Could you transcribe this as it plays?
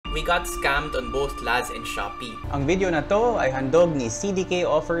we got scammed on both Laz and Shopee. Ang video na to ay handog ni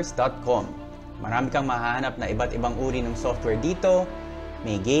cdkoffers.com. Marami kang mahahanap na iba't ibang uri ng software dito.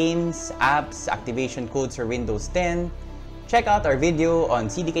 May games, apps, activation codes for Windows 10. Check out our video on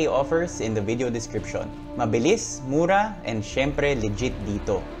CDK offers in the video description. Mabilis, mura, and syempre legit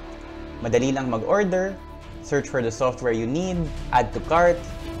dito. Madali lang mag-order, search for the software you need, add to cart,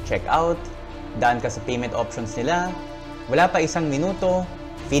 check out, daan ka sa payment options nila, wala pa isang minuto,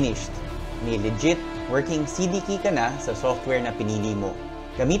 finished. May legit working CDK ka na sa software na pinili mo.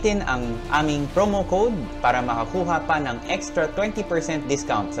 Gamitin ang aming promo code para makakuha pa ng extra 20%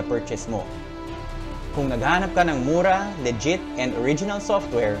 discount sa purchase mo. Kung naghahanap ka ng mura, legit, and original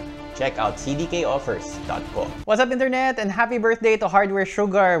software, check out cdkoffers.com. What's up, Internet? And happy birthday to Hardware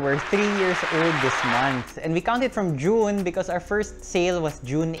Sugar. We're 3 years old this month. And we counted from June because our first sale was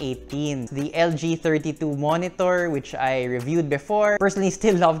June 18. The LG 32 monitor, which I reviewed before. Personally,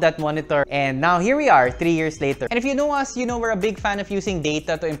 still love that monitor. And now here we are, 3 years later. And if you know us, you know we're a big fan of using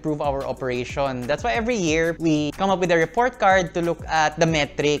data to improve our operation. That's why every year, we come up with a report card to look at the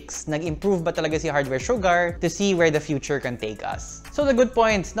metrics. Nag-improve ba talaga si Hardware Sugar to see where the future can take us. So the good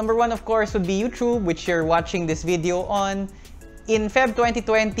points. Number one, of course, would be YouTube, which you're watching this video on. In Feb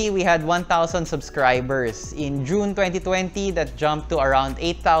 2020, we had 1,000 subscribers. In June 2020, that jumped to around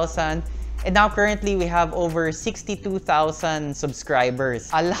 8,000. And now currently, we have over 62,000 subscribers.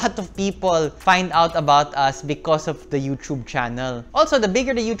 A lot of people find out about us because of the YouTube channel. Also, the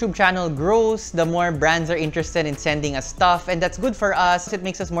bigger the YouTube channel grows, the more brands are interested in sending us stuff. And that's good for us. It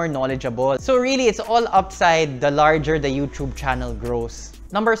makes us more knowledgeable. So really, it's all upside the larger the YouTube channel grows.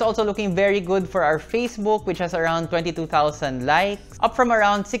 Numbers also looking very good for our Facebook, which has around 22,000 likes, up from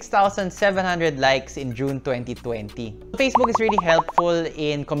around 6,700 likes in June 2020. Facebook is really helpful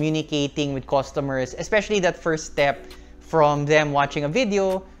in communicating with customers, especially that first step from them watching a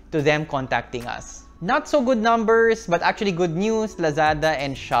video to them contacting us. Not so good numbers, but actually good news, Lazada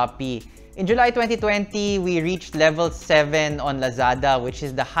and Shopee. In July 2020, we reached level 7 on Lazada, which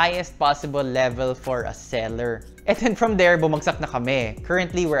is the highest possible level for a seller. And then from there, bumagsak na kami.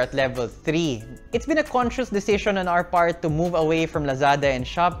 Currently, we're at level 3. It's been a conscious decision on our part to move away from Lazada and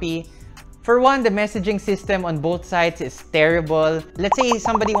Shopee. For one, the messaging system on both sites is terrible. Let's say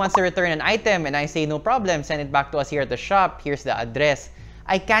somebody wants to return an item and I say, no problem, send it back to us here at the shop. Here's the address.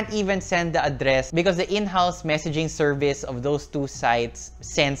 I can't even send the address because the in-house messaging service of those two sites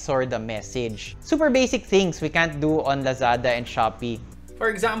censor the message. Super basic things we can't do on Lazada and Shopee. For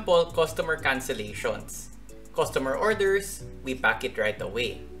example, customer cancellations. Customer orders, we pack it right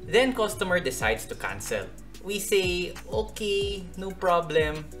away. Then customer decides to cancel. We say, okay, no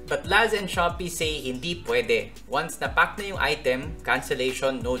problem. But Laz and Shopee say, hindi pwede. Once na-pack na yung item,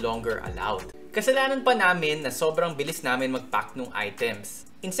 cancellation no longer allowed. Kasalanan pa namin na sobrang bilis namin mag-pack ng items.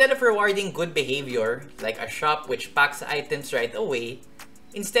 Instead of rewarding good behavior, like a shop which packs items right away,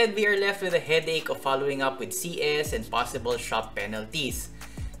 instead we are left with a headache of following up with CS and possible shop penalties.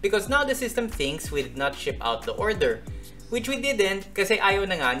 Because now the system thinks we did not ship out the order, which we didn't kasi ayaw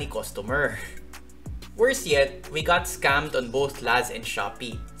na nga ni customer. Worse yet, we got scammed on both Laz and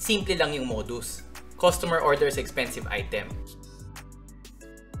Shopee. Simple lang yung modus. Customer orders expensive item.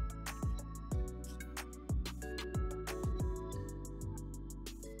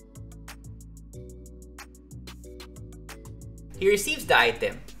 He receives the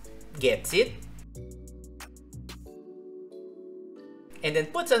item, gets it, and then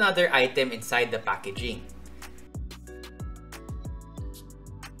puts another item inside the packaging.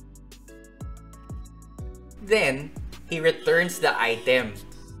 Then, he returns the item,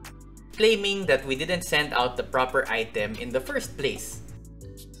 claiming that we didn't send out the proper item in the first place.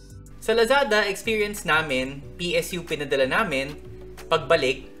 Sa Lazada, experience namin, PSU pinadala namin,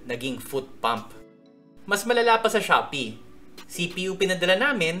 pagbalik, naging foot pump. Mas malala pa sa Shopee, CPU pinadala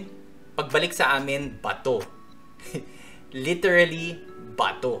namin, pagbalik sa amin, bato. Literally,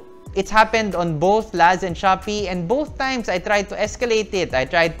 bato. It's happened on both Laz and Shopee, and both times I tried to escalate it. I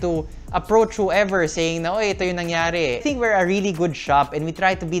tried to approach whoever saying na, oy, ito yung nangyari. I think we're a really good shop and we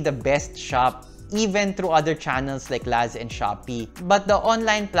try to be the best shop even through other channels like Laz and Shopee. But the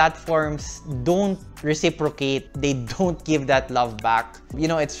online platforms don't reciprocate. They don't give that love back. You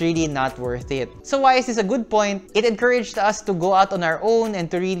know, it's really not worth it. So why is this a good point? It encouraged us to go out on our own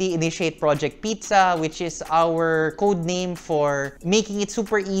and to really initiate Project Pizza, which is our code name for making it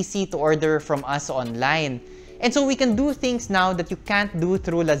super easy to order from us online. And so we can do things now that you can't do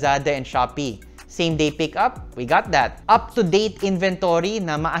through Lazada and Shopee. Same-day pickup, we got that. Up-to-date inventory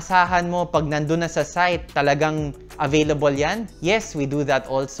na maasahan mo pag nandun na sa site, talagang available yan? Yes, we do that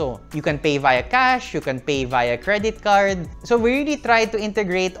also. You can pay via cash, you can pay via credit card. So we really try to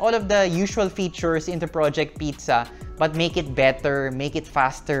integrate all of the usual features into Project Pizza, but make it better, make it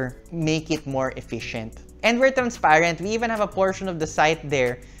faster, make it more efficient. And we're transparent. We even have a portion of the site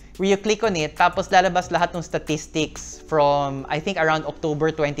there where you click on it, tapos lalabas lahat ng statistics from, I think, around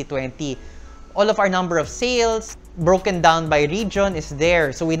October 2020. All of our number of sales, broken down by region, is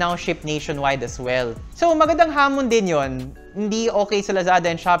there. So we now ship nationwide as well. So magandang hamon din yon. Hindi okay sa Lazada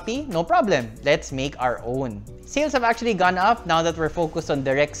and Shopee? No problem. Let's make our own. Sales have actually gone up now that we're focused on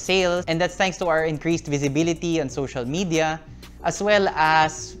direct sales, and that's thanks to our increased visibility on social media, as well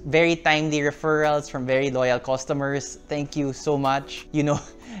as very timely referrals from very loyal customers. Thank you so much. You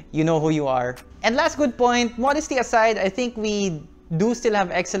know who you are. And last good point, modesty aside, I think we do still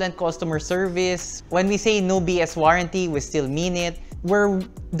have excellent customer service. When we say no BS warranty, we still mean it. We're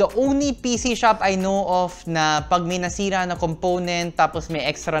the only PC shop I know of na pag may nasira na component tapos may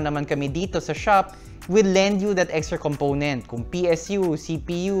extra naman kami dito sa shop, we'll lend you that extra component. Kung PSU,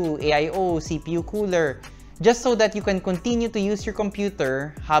 CPU, AIO, CPU cooler, just so that you can continue to use your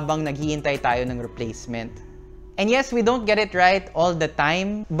computer habang naghihintay tayo ng replacement. And yes, we don't get it right all the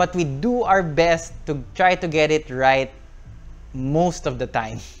time, but we do our best to try to get it right most of the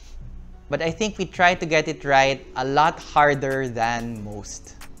time. But I think we try to get it right a lot harder than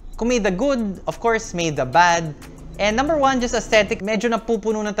most. Kung may the good, of course, may the bad. And number one, just aesthetic, medyo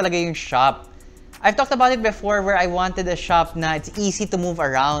napupuno na talaga yung shop. I've talked about it before where I wanted a shop na it's easy to move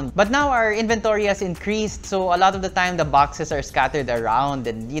around. But now our inventory has increased, so a lot of the time the boxes are scattered around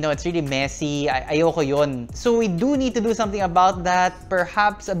and it's really messy. Ayoko yun. So we do need to do something about that,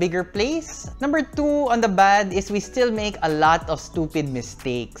 perhaps a bigger place. Number two on the bad is we still make a lot of stupid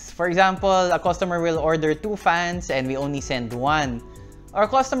mistakes. For example, a customer will order 2 fans and we only send 1. Or a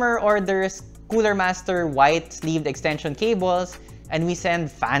customer orders Cooler Master white sleeved extension cables and we send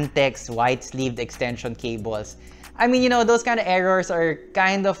Fantex white-sleeved extension cables. I mean, those kind of errors are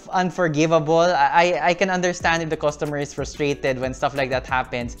kind of unforgivable. I can understand if the customer is frustrated when stuff like that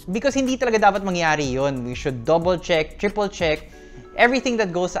happens because hindi talaga dapat mangyari yun. We should double-check, triple-check everything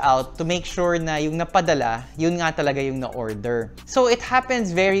that goes out to make sure na yung napadala, yun nga talaga yung na-order. So it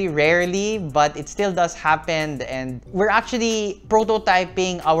happens very rarely, but it still does happen, and we're actually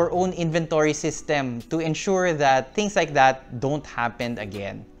prototyping our own inventory system to ensure that things like that don't happen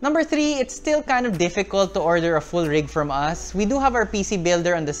again. Number 3, it's still kind of difficult to order a full rig from us. We do have our PC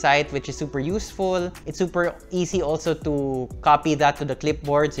builder on the site, which is super useful. It's super easy also to copy that to the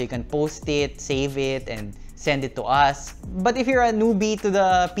clipboard so you can post it, save it, and send it to us. But if you're a newbie to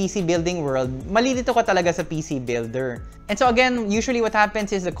the PC building world, malilito ka talaga sa PC builder. And so again, usually what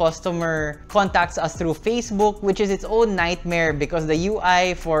happens is the customer contacts us through Facebook, which is its own nightmare because the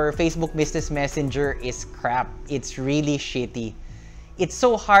UI for Facebook Business Messenger is crap. It's really shitty. It's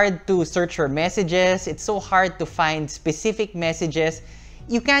so hard to search for messages. It's so hard to find specific messages.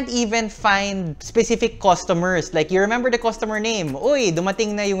 You can't even find specific customers. Like, you remember the customer name. Uy,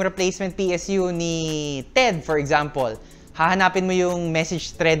 dumating na yung replacement PSU ni Ted, for example. Hahanapin mo yung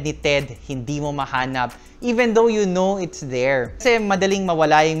message thread ni Ted, hindi mo mahanap. Even though you know it's there. Kasi madaling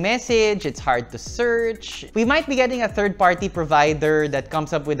mawala yung message, it's hard to search. We might be getting a third-party provider that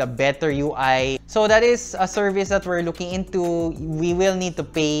comes up with a better UI. So that is a service that we're looking into. We will need to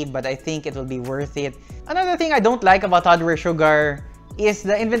pay, but I think it will be worth it. Another thing I don't like about Hardware Sugar is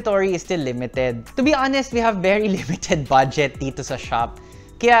the inventory is still limited. To be honest, we have very limited budget dito sa shop.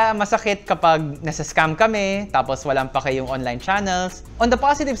 Kaya masakit kapag nasa-scam kami, tapos walang pa kayong online channels. On the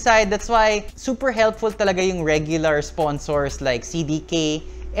positive side, that's why super helpful talaga yung regular sponsors like CDK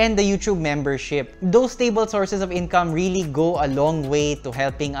and the YouTube membership. Those stable sources of income really go a long way to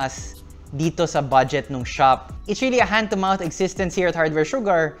helping us dito sa budget ng shop. It's really a hand-to-mouth existence here at Hardware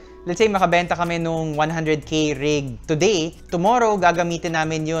Sugar. Let's say makabenta kami nung 100K rig today, tomorrow gagamitin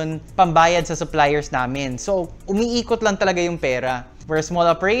namin yun pambayad sa suppliers namin. So, umiikot lang talaga yung pera. We're a small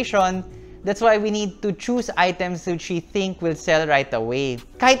operation, that's why we need to choose items which we think will sell right away.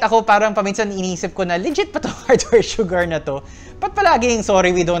 Kahit ako parang paminsan iniisip ko na legit pa to Hardware Sugar na to. Ba't palaging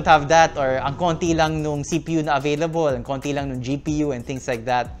sorry we don't have that, or ang konti lang nung CPU na available, ang konti lang nung GPU and things like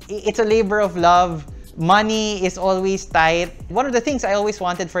that. It's a labor of love. Money is always tight. One of the things I always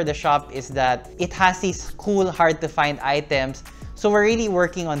wanted for the shop is that it has these cool, hard-to-find items. So we're really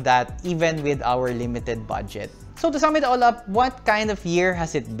working on that even with our limited budget. So to sum it all up, what kind of year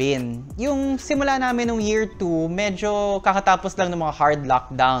has it been? Yung simula namin nung year 2, medyo kakatapos lang ng mga hard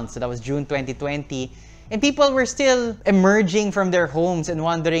lockdowns. So that was June 2020. And people were still emerging from their homes and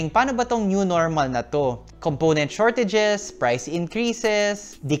wondering, paano ba tong new normal na to? Component shortages, price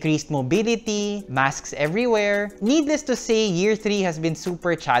increases, decreased mobility, masks everywhere. Needless to say, year 3 has been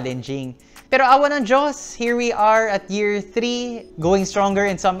super challenging. Pero awa ng Diyos, here we are at year 3, going stronger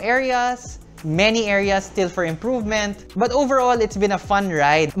in some areas, many areas still for improvement. But overall, it's been a fun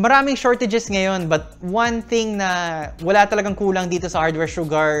ride. Maraming shortages ngayon, but one thing na wala talagang kulang dito sa Hardware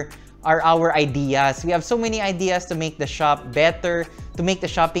Sugar are our ideas. We have so many ideas to make the shop better, to make the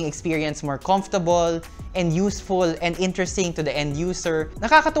shopping experience more comfortable and useful and interesting to the end user.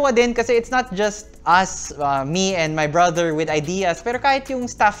 Nakakatuwa din kasi it's not just us, me and my brother with ideas, pero kahit yung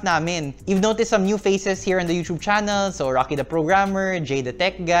staff namin. You've noticed some new faces here on the YouTube channel, so Rocky the Programmer, Jay the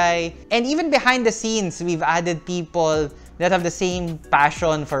Tech Guy, and even behind the scenes, we've added people that have the same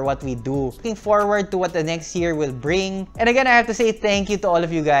passion for what we do. Looking forward to what the next year will bring. And again, I have to say thank you to all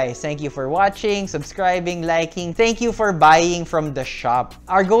of you guys. Thank you for watching, subscribing, liking. Thank you for buying from the shop.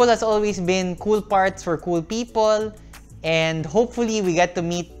 Our goal has always been cool parts for cool people. And hopefully, we get to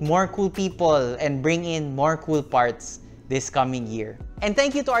meet more cool people and bring in more cool parts this coming year. And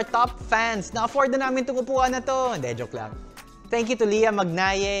thank you to our top fans. Na-afford na namin itong upuan na to. Hindi, joke lang. Thank you to Leah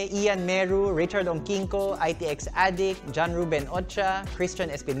Magnaye, Ian Meru, Richard Ongkinko, ITX Addict, John Ruben Ocha, Christian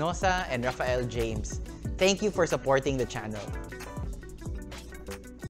Espinosa, and Rafael James. Thank you for supporting the channel.